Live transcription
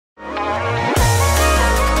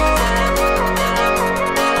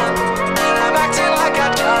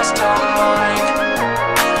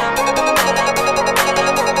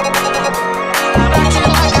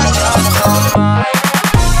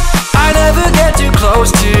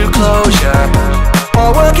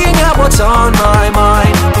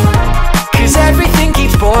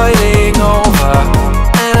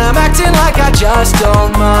just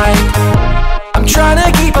don't mind. I'm trying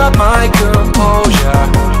to keep up my composure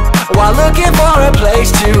while looking for a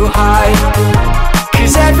place to hide,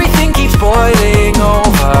 'cause everything keeps boiling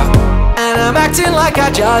over, and I'm acting like I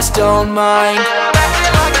just don't mind.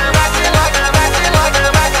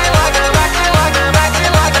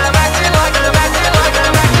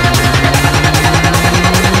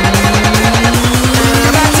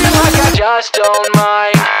 Just don't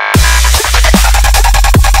mind.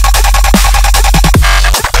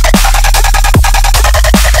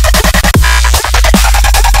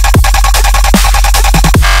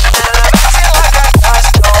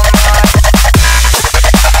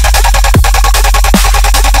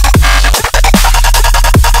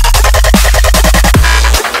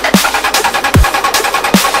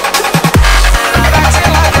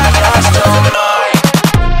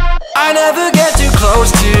 I never get too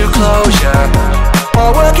close to closure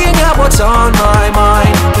or working out what's on my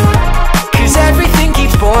mind, 'cause everything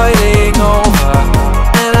keeps boiling over,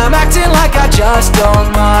 and I'm acting like I just don't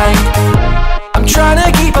mind. I'm trying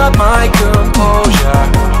to keep up my composure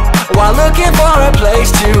while looking for a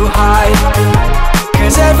place to hide,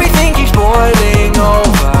 'cause everything keeps boiling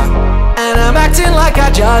over, and I'm acting like I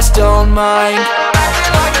just don't mind.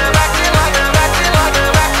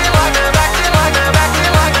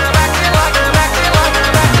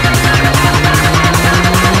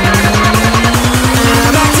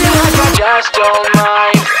 Just don't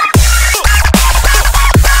mind.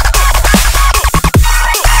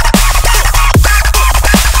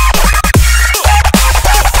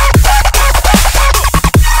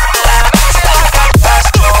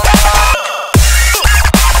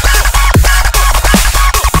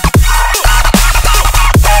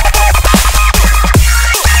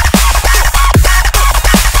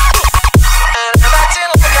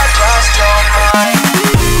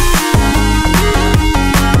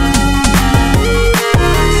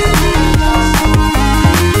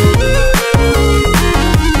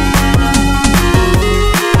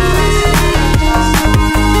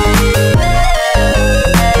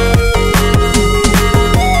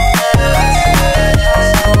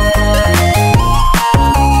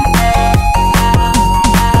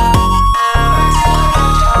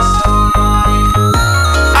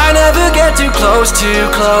 Too close to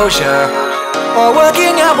closure or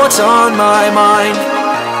working out what's on my mind,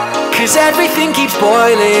 'cause everything keeps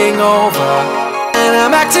boiling over, and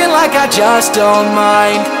I'm acting like I just don't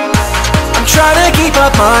mind. I'm trying to keep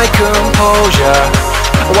up my composure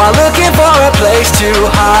while looking for a place to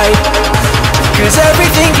hide, 'cause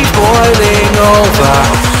everything keeps boiling over,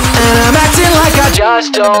 and I'm acting like I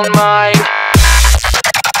just don't mind.